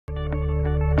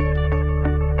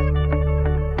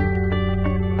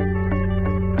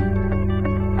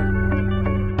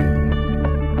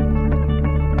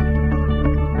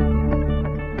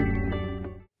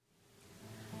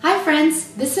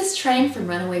This is Trang from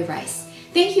Runaway Rice.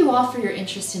 Thank you all for your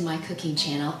interest in my cooking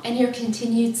channel and your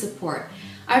continued support.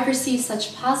 I've received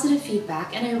such positive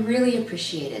feedback and I really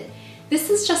appreciate it. This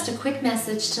is just a quick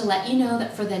message to let you know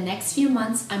that for the next few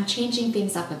months I'm changing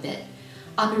things up a bit.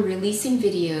 I'll be releasing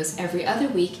videos every other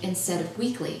week instead of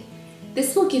weekly.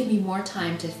 This will give me more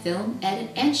time to film, edit,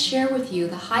 and share with you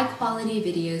the high-quality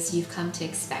videos you've come to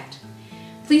expect.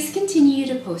 Please continue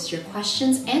to post your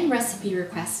questions and recipe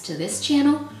requests to this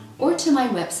channel or to my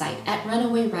website at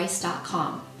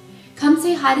RunAwayRice.com. Come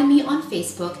say hi to me on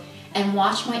Facebook and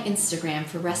watch my Instagram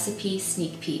for recipe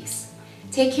sneak peeks.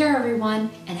 Take care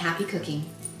everyone, and happy cooking!